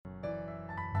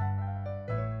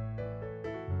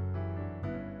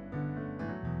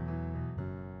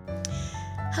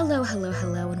Hello, hello,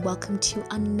 hello, and welcome to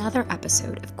another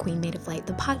episode of Queen Made of Light,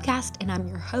 the podcast, and I'm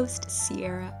your host,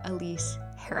 Sierra Elise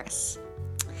Harris.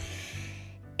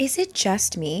 Is it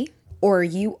just me, or are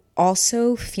you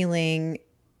also feeling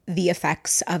the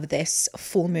effects of this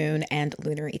full moon and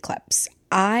lunar eclipse?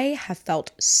 I have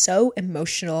felt so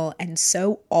emotional and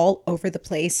so all over the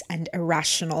place and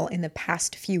irrational in the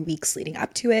past few weeks leading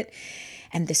up to it.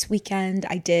 And this weekend,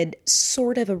 I did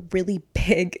sort of a really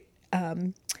big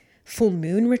full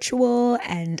moon ritual,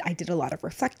 and I did a lot of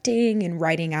reflecting and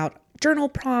writing out journal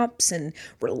prompts and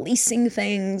releasing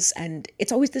things. And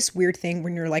it's always this weird thing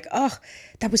when you're like, oh,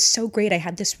 that was so great. I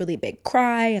had this really big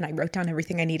cry and I wrote down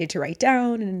everything I needed to write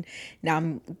down. And now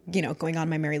I'm, going on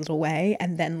my merry little way.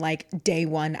 And then like day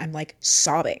one, I'm like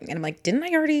sobbing and I'm like, didn't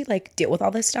I already like deal with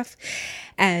all this stuff?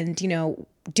 And,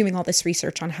 doing all this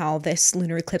research on how this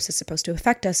lunar eclipse is supposed to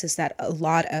affect us is that a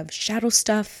lot of shadow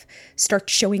stuff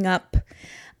starts showing up.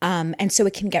 And so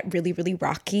it can get really, really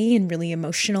rocky and really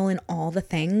emotional and all the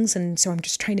things. And so I'm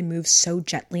just trying to move so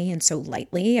gently and so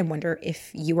lightly. I wonder if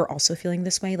you are also feeling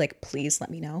this way. Like, please let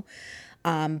me know.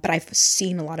 But I've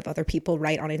seen a lot of other people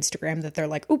write on Instagram that they're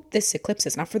like, oh, this eclipse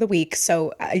is not for the weak.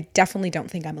 So I definitely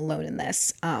don't think I'm alone in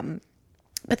this.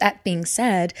 But that being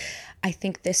said, I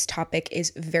think this topic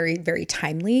is very, very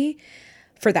timely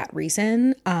for that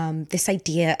reason. This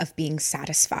idea of being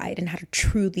satisfied and how to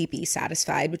truly be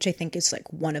satisfied, which I think is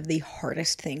like one of the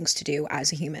hardest things to do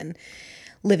as a human,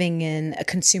 living in a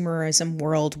consumerism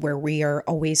world where we are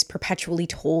always perpetually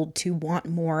told to want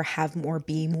more, have more,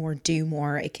 be more, do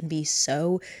more. It can be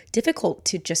so difficult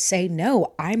to just say,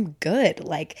 no, I'm good.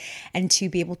 And to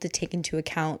be able to take into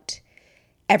account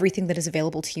everything that is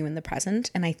available to you in the present.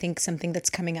 And I think something that's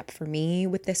coming up for me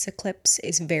with this eclipse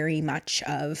is very much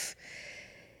of,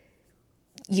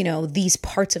 these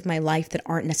parts of my life that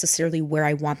aren't necessarily where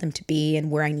I want them to be and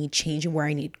where I need change and where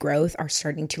I need growth are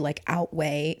starting to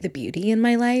outweigh the beauty in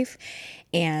my life.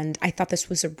 And I thought this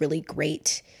was a really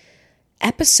great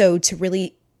episode to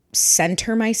really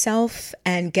center myself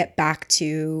and get back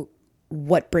to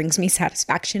what brings me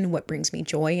satisfaction, what brings me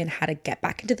joy, and how to get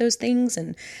back into those things.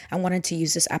 And I wanted to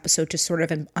use this episode to sort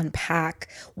of unpack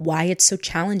why it's so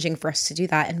challenging for us to do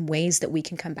that and ways that we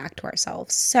can come back to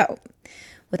ourselves. So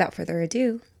without further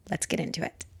ado, let's get into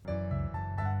it.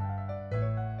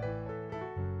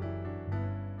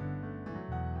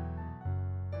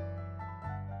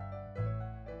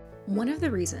 One of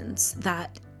the reasons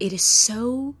that it is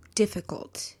so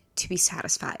difficult to be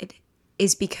satisfied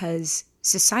is because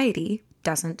society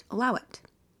doesn't allow it.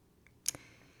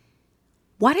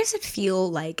 Why does it feel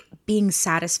like being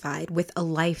satisfied with a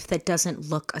life that doesn't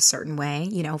look a certain way,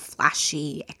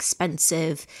 flashy,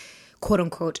 expensive, quote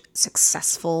unquote,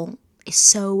 successful, is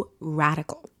so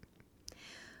radical?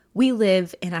 We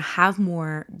live in a have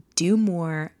more, do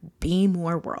more, be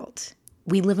more world.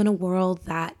 We live in a world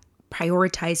that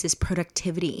prioritizes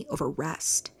productivity over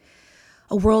rest,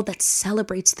 a world that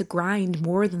celebrates the grind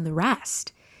more than the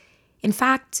rest. In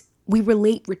fact, we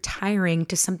relate retiring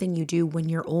to something you do when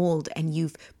you're old and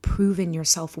you've proven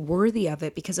yourself worthy of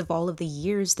it because of all of the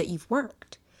years that you've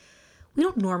worked. We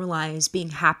don't normalize being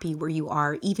happy where you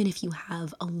are, even if you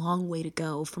have a long way to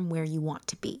go from where you want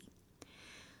to be.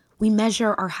 We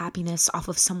measure our happiness off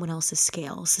of someone else's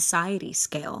scale, society's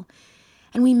scale,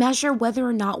 and we measure whether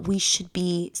or not we should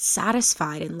be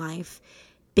satisfied in life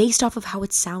based off of how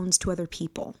it sounds to other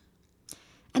people.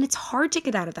 And it's hard to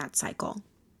get out of that cycle.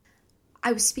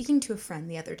 I was speaking to a friend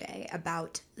the other day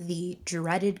about the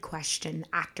dreaded question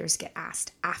actors get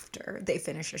asked after they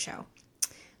finish a show.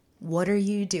 What are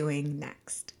you doing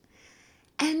next?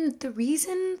 And the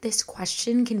reason this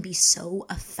question can be so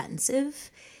offensive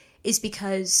is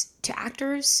because to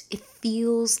actors, it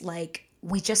feels like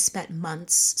we just spent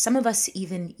months, some of us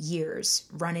even years,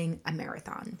 running a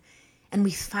marathon. And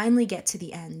we finally get to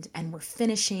the end and we're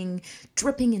finishing,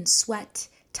 dripping in sweat,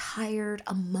 tired,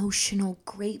 emotional,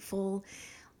 grateful,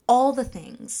 all the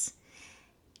things.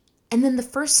 And then the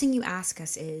first thing you ask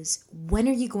us is, when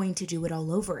are you going to do it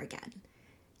all over again?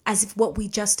 As if what we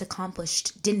just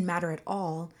accomplished didn't matter at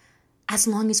all, as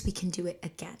long as we can do it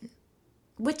again.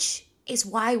 Which is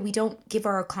why we don't give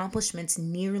our accomplishments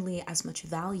nearly as much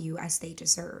value as they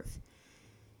deserve.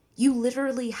 You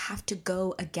literally have to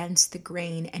go against the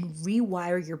grain and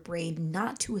rewire your brain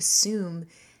not to assume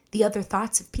the other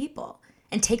thoughts of people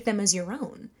and take them as your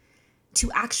own.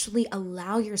 To actually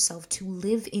allow yourself to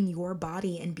live in your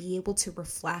body and be able to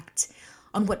reflect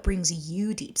on what brings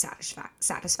you deep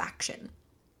satisfaction.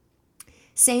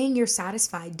 Saying you're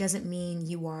satisfied doesn't mean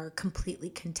you are completely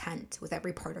content with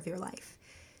every part of your life,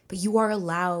 but you are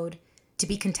allowed to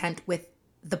be content with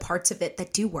the parts of it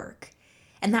that do work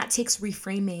And that takes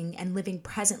reframing and living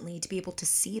presently to be able to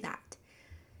see that.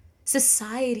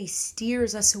 Society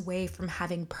steers us away from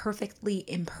having perfectly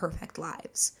imperfect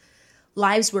lives.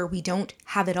 Lives where we don't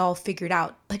have it all figured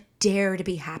out, but dare to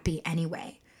be happy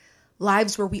anyway.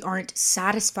 Lives where we aren't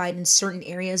satisfied in certain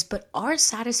areas, but are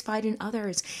satisfied in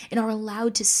others and are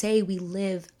allowed to say we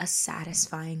live a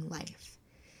satisfying life.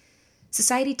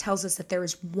 Society tells us that there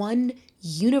is one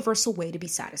universal way to be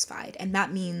satisfied, and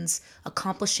that means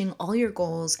accomplishing all your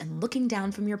goals and looking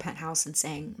down from your penthouse and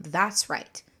saying, "That's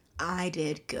right, I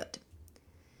did good."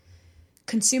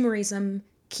 Consumerism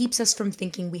keeps us from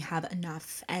thinking we have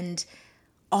enough and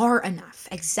are enough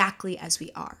exactly as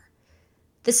we are.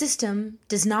 The system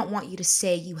does not want you to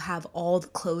say you have all the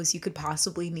clothes you could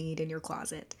possibly need in your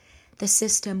closet. The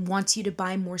system wants you to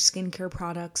buy more skincare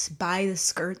products, buy the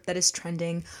skirt that is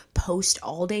trending, post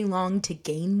all day long to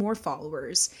gain more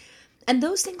followers. And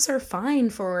those things are fine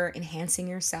for enhancing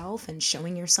yourself and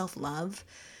showing yourself love.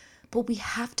 But we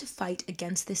have to fight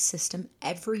against this system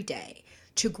every day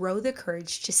to grow the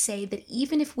courage to say that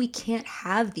even if we can't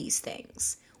have these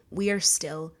things, we are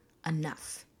still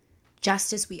enough,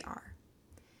 just as we are.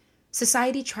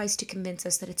 Society tries to convince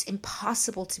us that it's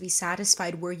impossible to be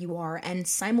satisfied where you are and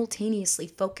simultaneously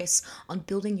focus on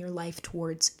building your life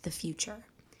towards the future.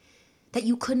 That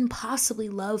you couldn't possibly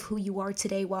love who you are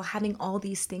today while having all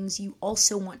these things you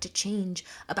also want to change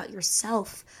about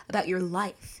yourself, about your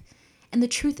life. And the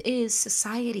truth is,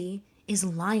 society is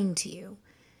lying to you.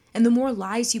 And the more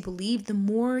lies you believe, the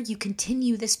more you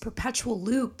continue this perpetual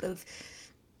loop of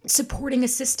supporting a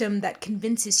system that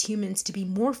convinces humans to be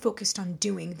more focused on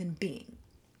doing than being.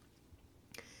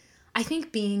 I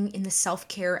think being in the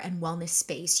self-care and wellness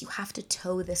space, you have to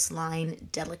toe this line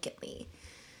delicately.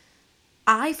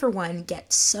 I, for one,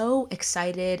 get so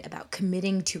excited about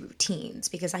committing to routines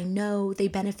because I know they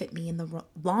benefit me in the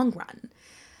long run.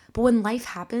 But when life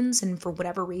happens and for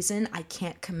whatever reason I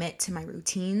can't commit to my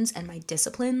routines and my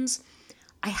disciplines,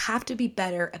 I have to be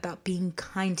better about being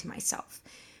kind to myself.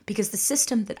 Because the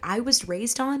system that I was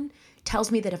raised on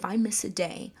tells me that if I miss a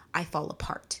day, I fall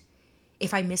apart.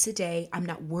 If I miss a day, I'm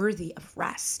not worthy of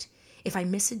rest. If I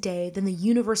miss a day, then the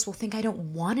universe will think I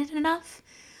don't want it enough.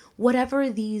 Whatever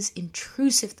these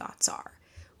intrusive thoughts are,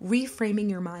 reframing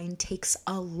your mind takes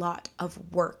a lot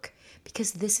of work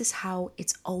because this is how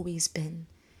it's always been.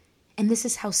 And this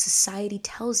is how society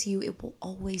tells you it will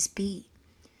always be.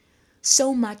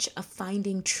 So much of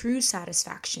finding true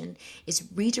satisfaction is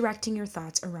redirecting your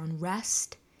thoughts around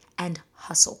rest and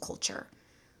hustle culture.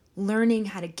 Learning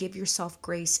how to give yourself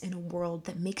grace in a world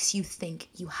that makes you think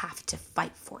you have to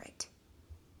fight for it.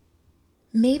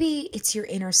 Maybe it's your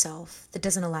inner self that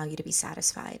doesn't allow you to be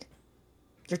satisfied.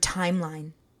 Your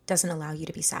timeline doesn't allow you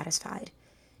to be satisfied.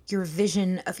 Your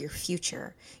vision of your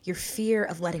future, your fear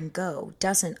of letting go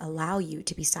doesn't allow you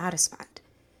to be satisfied.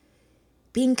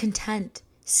 Being content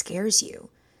scares you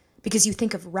because you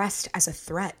think of rest as a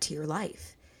threat to your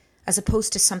life, as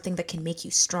opposed to something that can make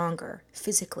you stronger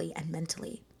physically and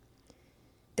mentally.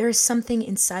 There is something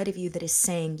inside of you that is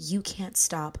saying you can't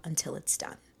stop until it's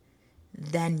done.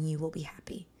 Then you will be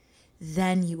happy.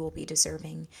 Then you will be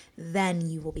deserving. Then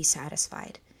you will be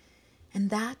satisfied. And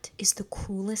that is the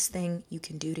cruelest thing you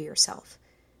can do to yourself.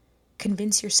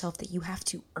 Convince yourself that you have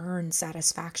to earn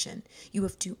satisfaction. You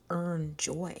have to earn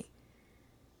joy.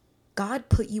 God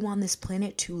put you on this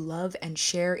planet to love and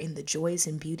share in the joys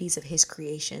and beauties of His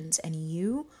creations, and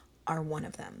you are one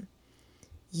of them.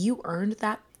 You earned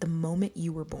that the moment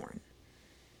you were born.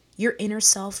 Your inner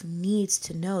self needs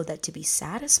to know that to be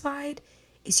satisfied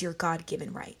is your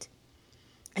God-given right.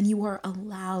 And you are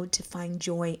allowed to find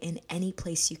joy in any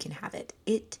place you can have it.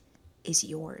 It is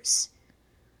yours.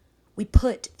 We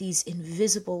put these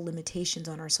invisible limitations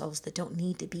on ourselves that don't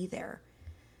need to be there.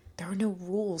 There are no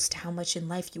rules to how much in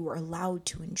life you are allowed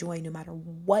to enjoy no matter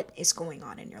what is going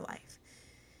on in your life.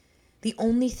 The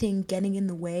only thing getting in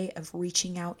the way of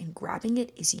reaching out and grabbing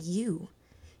it is you.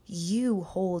 You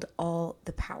hold all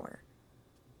the power.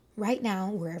 Right now,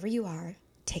 wherever you are,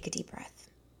 take a deep breath.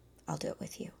 I'll do it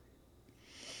with you.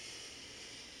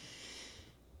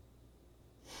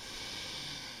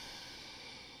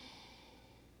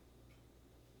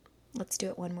 Let's do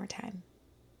it one more time.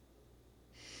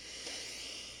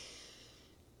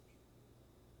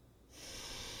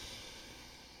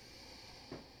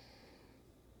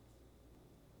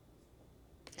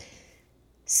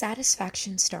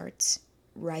 Satisfaction starts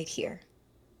right here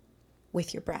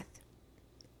with your breath.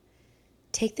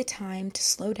 Take the time to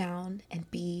slow down and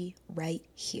be right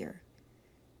here,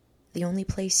 the only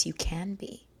place you can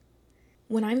be.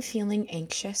 When I'm feeling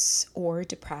anxious or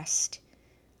depressed,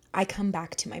 I come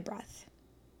back to my breath.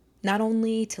 Not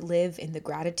only to live in the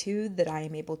gratitude that I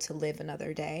am able to live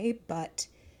another day, but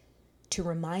to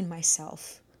remind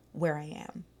myself where I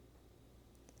am.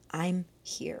 I'm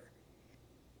here.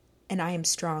 And I am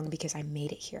strong because I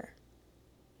made it here.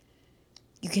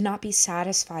 You cannot be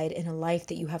satisfied in a life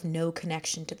that you have no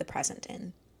connection to the present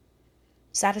in.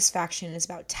 Satisfaction is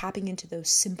about tapping into those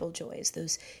simple joys,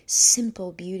 those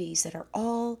simple beauties that are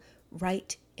all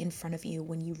right in front of you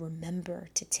when you remember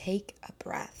to take a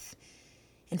breath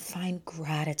and find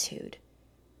gratitude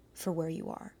for where you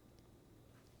are.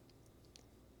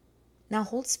 Now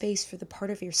hold space for the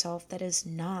part of yourself that is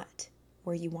not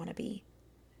where you want to be.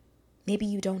 Maybe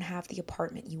you don't have the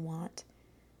apartment you want,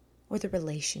 or the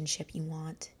relationship you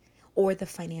want, or the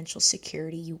financial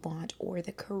security you want, or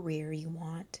the career you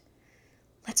want.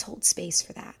 Let's hold space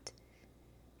for that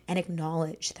and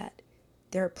acknowledge that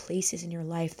there are places in your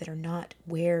life that are not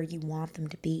where you want them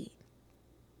to be.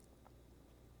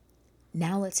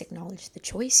 Now let's acknowledge the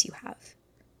choice you have.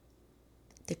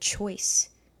 The choice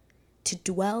to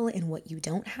dwell in what you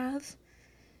don't have,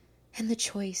 and the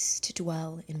choice to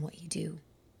dwell in what you do.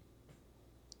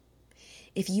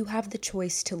 If you have the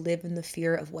choice to live in the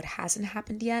fear of what hasn't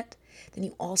happened yet, then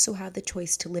you also have the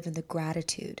choice to live in the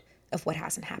gratitude of what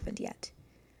hasn't happened yet.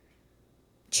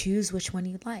 Choose which one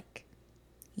you'd like.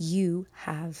 You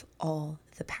have all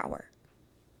the power.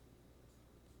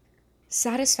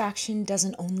 Satisfaction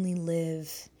doesn't only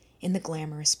live in the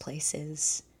glamorous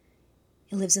places.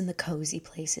 It lives in the cozy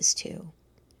places too.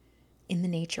 In the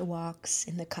nature walks,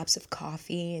 in the cups of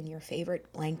coffee, in your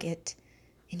favorite blanket,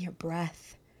 in your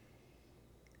breath.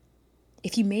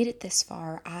 If you made it this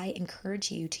far, I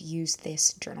encourage you to use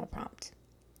this journal prompt.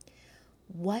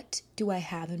 What do I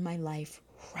have in my life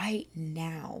right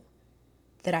now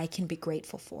that I can be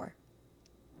grateful for?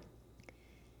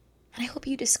 And I hope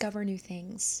you discover new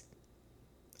things.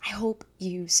 I hope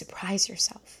you surprise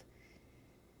yourself.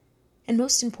 And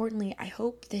most importantly, I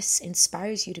hope this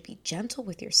inspires you to be gentle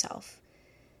with yourself.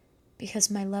 Because,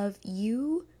 my love,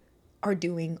 you are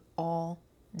doing all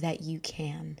that you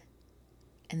can.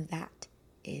 And that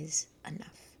is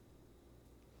enough.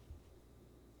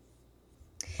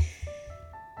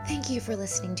 Thank you for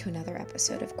listening to another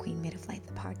episode of Queen Made of Light,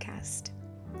 the podcast.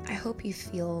 I hope you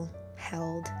feel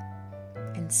held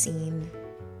and seen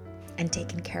and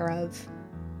taken care of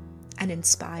and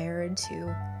inspired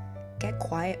to get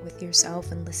quiet with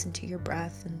yourself and listen to your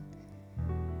breath and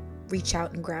reach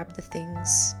out and grab the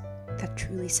things that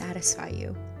truly satisfy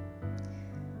you.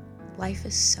 Life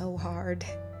is so hard,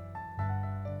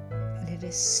 and it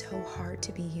is so hard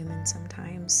to be human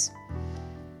sometimes.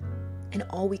 And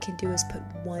all we can do is put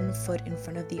one foot in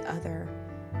front of the other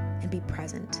and be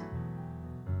present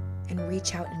and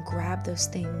reach out and grab those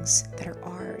things that are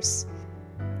ours,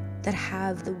 that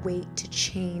have the weight to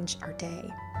change our day.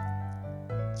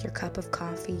 Your cup of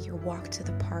coffee, your walk to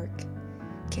the park,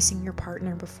 kissing your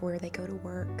partner before they go to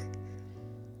work.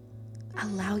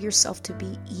 Allow yourself to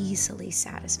be easily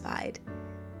satisfied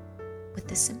with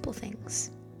the simple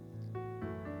things.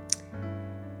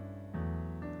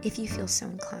 If you feel so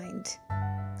inclined,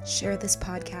 share this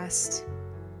podcast,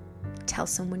 tell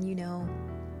someone you know,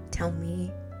 tell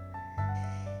me,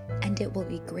 and it will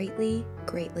be greatly,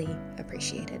 greatly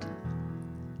appreciated.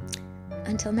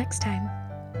 Until next time,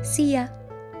 see ya!